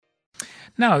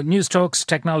Now, News Talk's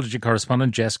technology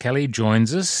correspondent Jess Kelly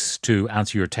joins us to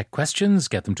answer your tech questions.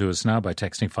 Get them to us now by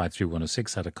texting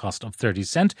 53106 at a cost of 30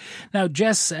 cents. Now,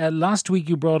 Jess, last week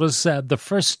you brought us the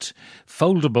first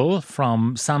foldable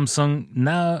from Samsung.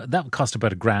 Now, that cost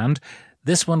about $1,000.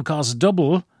 This one costs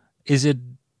double. Is it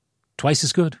twice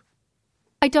as good?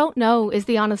 I don't know is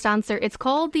the honest answer. It's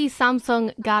called the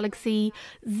Samsung Galaxy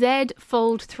Z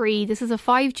Fold 3. This is a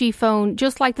 5G phone,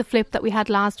 just like the Flip that we had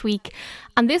last week.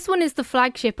 And this one is the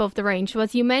flagship of the range. So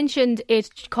as you mentioned,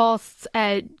 it costs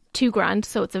 $2,000.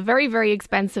 So it's a very, very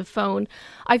expensive phone.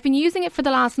 I've been using it for the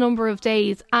last number of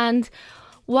days. And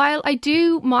while I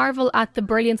do marvel at the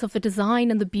brilliance of the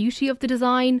design and the beauty of the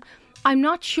design, I'm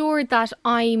not sure that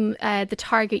I'm the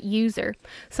target user.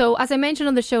 So as I mentioned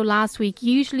on the show last week,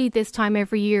 usually this time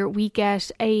every year we get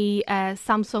a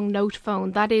Samsung Note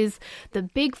phone. That is the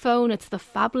big phone, it's the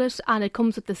phablet, and it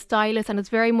comes with the stylus, and it's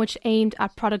very much aimed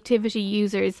at productivity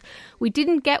users. We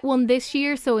didn't get one this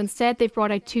year, so instead they've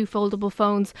brought out two foldable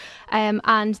phones. And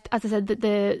as I said,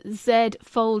 the Z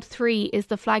Fold 3 is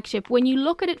the flagship. When you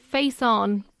look at it face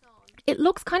on, it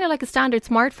looks kind of like a standard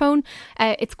smartphone.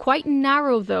 It's quite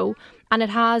narrow though, and it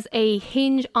has a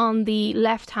hinge on the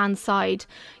left-hand side.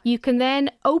 You can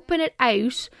then open it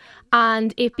out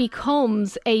and it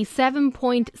becomes a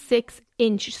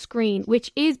 7.6-inch screen,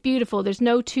 which is beautiful. There's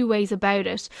no two ways about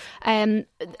it. A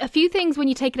few things when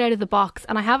you take it out of the box,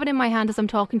 and I have it in my hand as I'm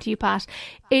talking to you, Pat,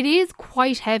 it is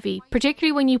quite heavy,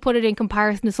 particularly when you put it in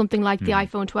comparison to something like the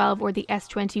iPhone 12 or the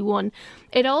S21.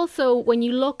 It also, when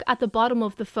you look at the bottom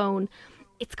of the phone,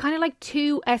 it's kind of like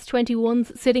two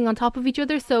S21s sitting on top of each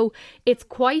other, so it's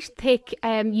quite thick.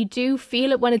 You do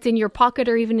feel it when it's in your pocket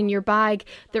or even in your bag.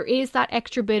 There is that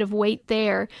extra bit of weight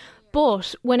there.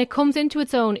 But when it comes into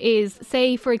its own is,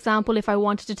 say, for example, if I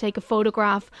wanted to take a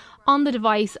photograph on the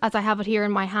device as I have it here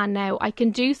in my hand now, I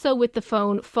can do so with the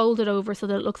phone, fold it over so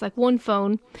that it looks like one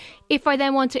phone. If I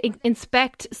then want to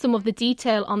inspect some of the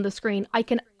detail on the screen, I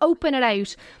can open it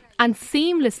out, and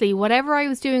seamlessly, whatever I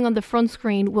was doing on the front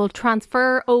screen will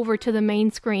transfer over to the main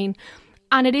screen.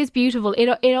 And it is beautiful.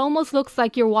 It almost looks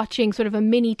like you're watching sort of a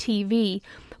mini TV.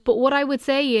 But what I would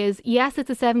say is, yes,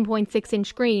 it's a 7.6-inch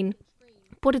screen,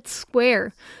 but it's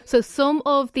square. So some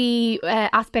of the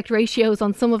aspect ratios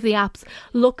on some of the apps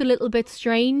look a little bit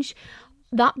strange.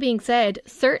 That being said,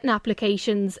 certain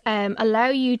applications allow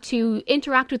you to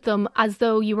interact with them as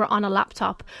though you were on a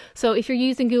laptop. So if you're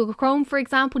using Google Chrome, for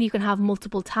example, you can have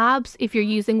multiple tabs. If you're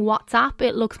using WhatsApp,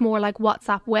 it looks more like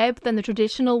WhatsApp Web than the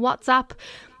traditional WhatsApp.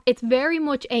 It's very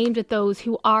much aimed at those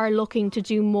who are looking to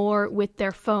do more with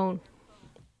their phone.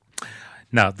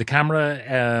 Now, the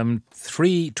camera,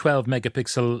 3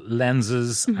 12-megapixel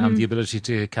lenses and the ability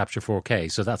to capture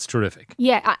 4K. So that's terrific.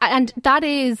 Yeah, and that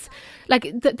is, like,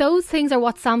 those things are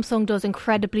what Samsung does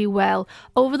incredibly well.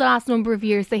 Over the last number of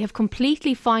years, they have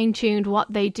completely fine-tuned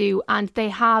what they do, and they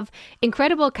have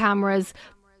incredible cameras,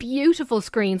 beautiful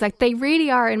screens. Like, they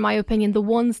really are, in my opinion, the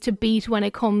ones to beat when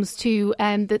it comes to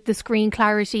the screen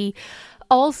clarity.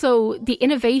 Also, the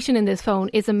innovation in this phone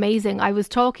is amazing. I was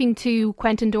talking to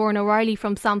Quentin Doran O'Reilly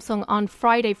from Samsung on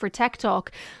Friday for Tech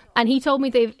Talk, and he told me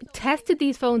they've tested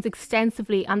these phones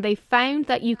extensively and they found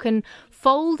that you can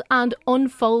fold and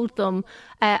unfold them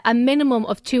a minimum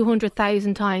of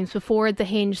 200,000 times before the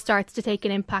hinge starts to take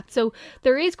an impact. So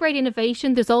there is great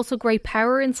innovation. There's also great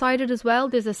power inside it as well.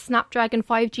 There's a Snapdragon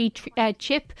 5G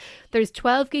chip. There's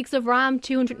 12 gigs of RAM,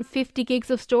 250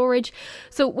 gigs of storage.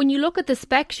 So when you look at the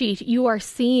spec sheet, you are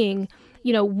seeing,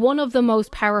 you know, one of the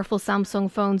most powerful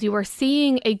Samsung phones. You are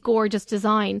seeing a gorgeous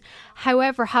design.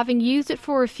 However, having used it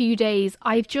for a few days,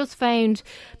 I've just found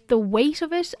the weight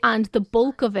of it and the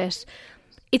bulk of it,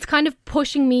 it's kind of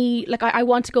pushing me, like I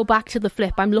want to go back to the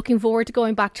Flip. I'm looking forward to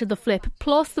going back to the Flip.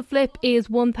 Plus the Flip is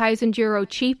 €1,000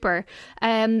 cheaper.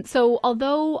 So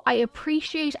although I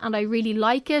appreciate and I really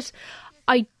like it,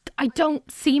 I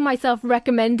don't see myself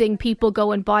recommending people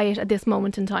go and buy it at this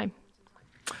moment in time.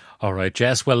 All right,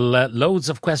 Jess. Well, loads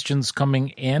of questions coming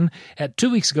in.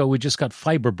 2 weeks ago, we just got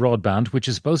fibre broadband, which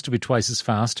is supposed to be twice as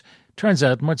fast. Turns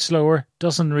out much slower,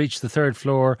 doesn't reach the third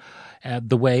floor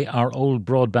the way our old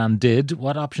broadband did.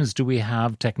 What options do we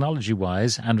have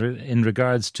technology-wise and in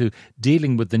regards to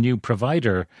dealing with the new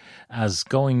provider, as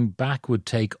going back would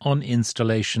take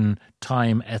uninstallation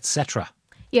time, etc.?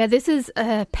 Yeah, this is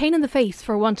a pain in the face,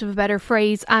 for want of a better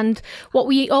phrase. And what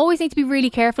we always need to be really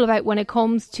careful about when it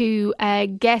comes to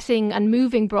getting and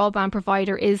moving broadband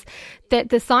provider is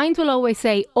the signs will always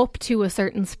say up to a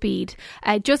certain speed.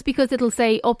 Just because it'll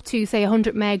say up to, say,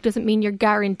 100 meg doesn't mean you're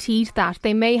guaranteed that.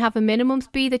 They may have a minimum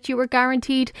speed that you were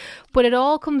guaranteed, but it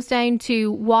all comes down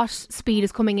to what speed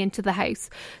is coming into the house.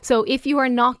 So if you are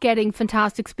not getting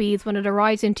fantastic speeds when it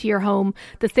arrives into your home,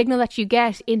 the signal that you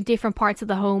get in different parts of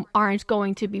the home aren't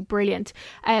going to be brilliant.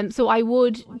 So I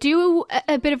would do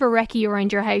a bit of a recce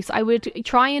around your house. I would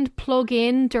try and plug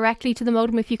in directly to the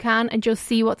modem if you can and just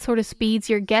see what sort of speeds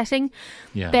you're getting.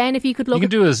 Yeah. Then if you could look... You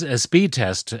can do a speed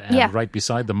test right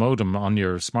beside the modem on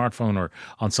your smartphone or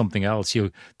on something else.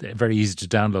 Very easy to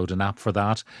download an app for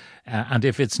that. And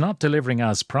if it's not delivering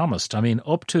as promised, I mean,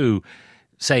 up to,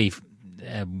 say,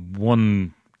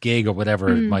 1 gig or whatever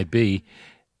it might be,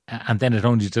 and then it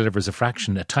only delivers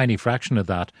a tiny fraction of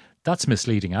that, that's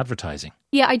misleading advertising.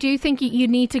 Yeah, I do think you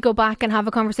need to go back and have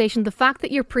a conversation. The fact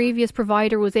that your previous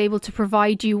provider was able to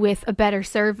provide you with a better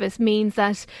service means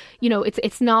that,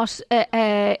 it's not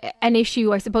an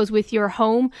issue, I suppose, with your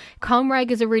home.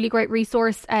 Comreg is a really great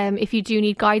resource if you do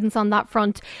need guidance on that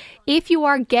front. If you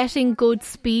are getting good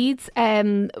speeds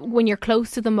when you're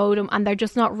close to the modem and they're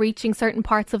just not reaching certain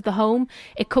parts of the home,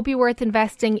 it could be worth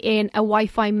investing in a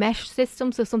Wi-Fi mesh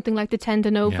system, so something like the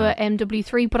Tendanova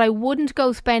MW3, but I wouldn't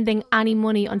go spending any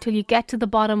money until you get to the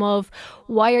bottom of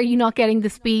why are you not getting the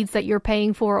speeds that you're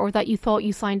paying for or that you thought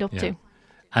you signed up to.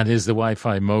 And is the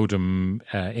Wi-Fi modem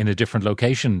in a different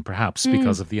location, perhaps,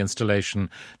 because of the installation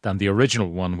than the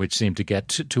original one, which seemed to get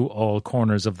to all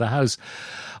corners of the house?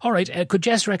 All right, could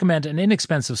Jess recommend an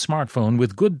inexpensive smartphone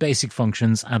with good basic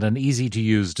functions and an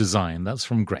easy-to-use design? That's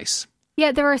from Grace.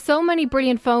 Yeah, there are so many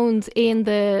brilliant phones in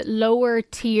the lower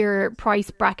tier price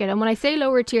bracket. And when I say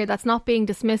lower tier, that's not being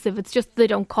dismissive. It's just they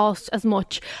don't cost as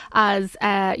much as,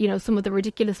 some of the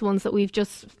ridiculous ones that we've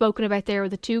just spoken about there, or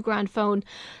the $2,000 phone.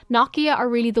 Nokia are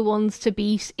really the ones to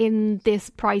beat in this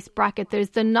price bracket. There's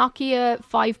the Nokia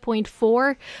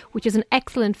 5.4, which is an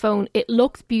excellent phone. It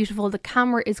looks beautiful. The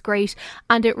camera is great.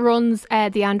 And it runs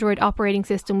the Android operating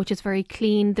system, which is very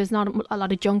clean. There's not a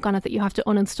lot of junk on it that you have to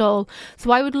uninstall.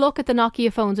 So I would look at the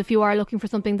Nokia phones if you are looking for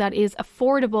something that is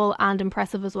affordable and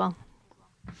impressive as well.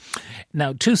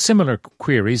 Now, two similar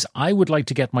queries. I would like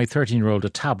to get my 13-year-old a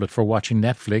tablet for watching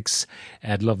Netflix.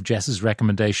 I'd love Jess's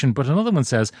recommendation. But another one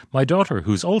says, my daughter,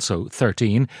 who's also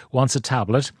 13, wants a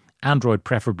tablet, Android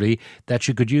preferably, that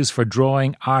she could use for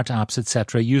drawing, art apps,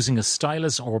 etc., using a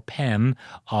stylus or pen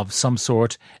of some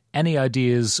sort. Any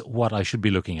ideas what I should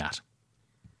be looking at?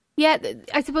 Yeah,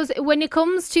 I suppose when it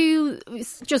comes to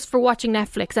just for watching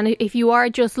Netflix, and if you are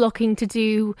just looking to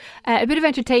do a bit of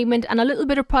entertainment and a little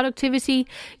bit of productivity,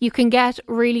 you can get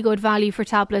really good value for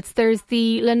tablets. There's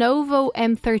the Lenovo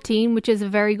M13, which is a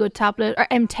very good tablet, or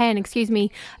M10, excuse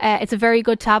me. It's a very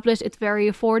good tablet. It's very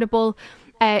affordable.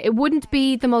 It wouldn't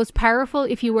be the most powerful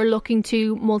if you were looking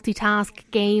to multitask,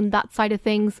 game, that side of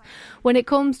things. When it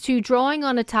comes to drawing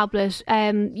on a tablet,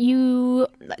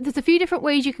 there's a few different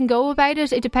ways you can go about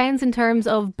it. It depends in terms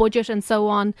of budget and so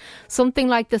on. Something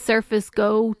like the Surface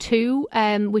Go 2,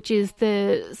 which is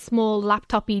the small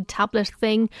laptop-y tablet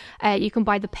thing. You can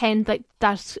buy the pen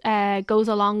that goes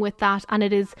along with that, and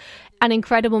it is an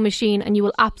incredible machine, and you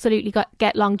will absolutely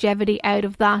get longevity out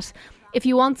of that. If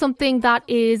you want something that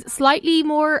is slightly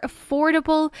more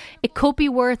affordable, it could be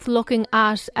worth looking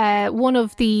at one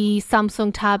of the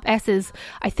Samsung Tab S's.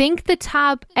 I think the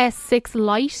Tab S6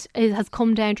 Lite has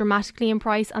come down dramatically in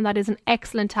price, and that is an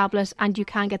excellent tablet, and you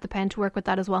can get the pen to work with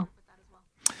that as well.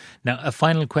 Now, a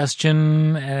final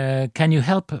question. Can you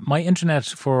help? My internet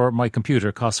for my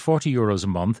computer costs €40 a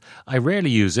month. I rarely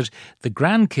use it. The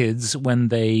grandkids, when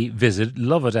they visit,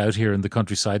 love it out here in the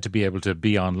countryside to be able to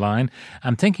be online.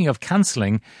 I'm thinking of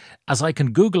cancelling. As I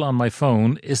can Google on my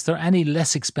phone, is there any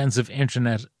less expensive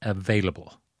internet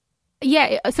available?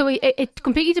 Yeah, so it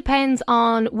completely depends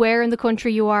on where in the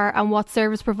country you are and what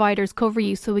service providers cover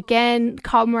you. So again,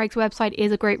 Comreg's website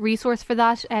is a great resource for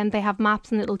that, and they have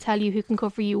maps and it'll tell you who can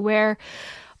cover you where.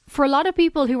 For a lot of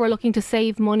people who are looking to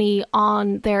save money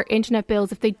on their internet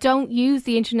bills, if they don't use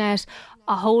the internet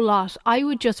a whole lot, I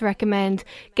would just recommend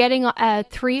getting a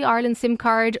 3 Ireland SIM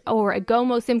card or a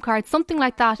Gomo SIM card, something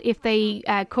like that if they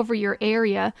cover your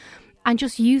area. And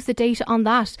just use the data on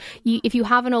that. If you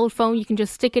have an old phone, you can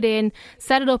just stick it in,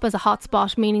 set it up as a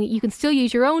hotspot, meaning you can still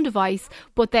use your own device,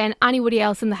 but then anybody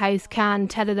else in the house can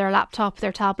tether their laptop,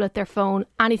 their tablet, their phone,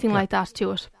 anything like that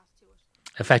to it.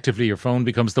 Effectively, your phone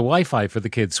becomes the Wi-Fi for the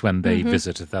kids when they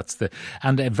visit.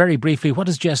 And very briefly, what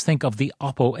does Jess think of the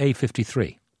Oppo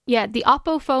A53? Yeah, the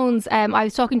Oppo phones, I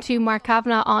was talking to Mark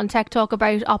Kavanagh on Tech Talk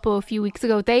about Oppo a few weeks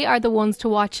ago. They are the ones to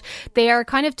watch. They are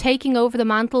kind of taking over the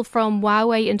mantle from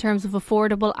Huawei in terms of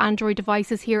affordable Android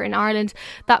devices here in Ireland.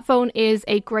 That phone is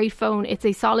a great phone. It's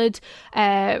a solid,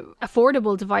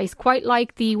 affordable device, quite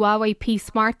like the Huawei P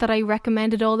Smart that I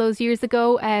recommended all those years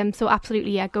ago. So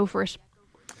absolutely, yeah, go for it.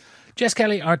 Jess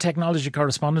Kelly, our technology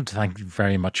correspondent, thank you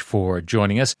very much for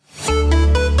joining us.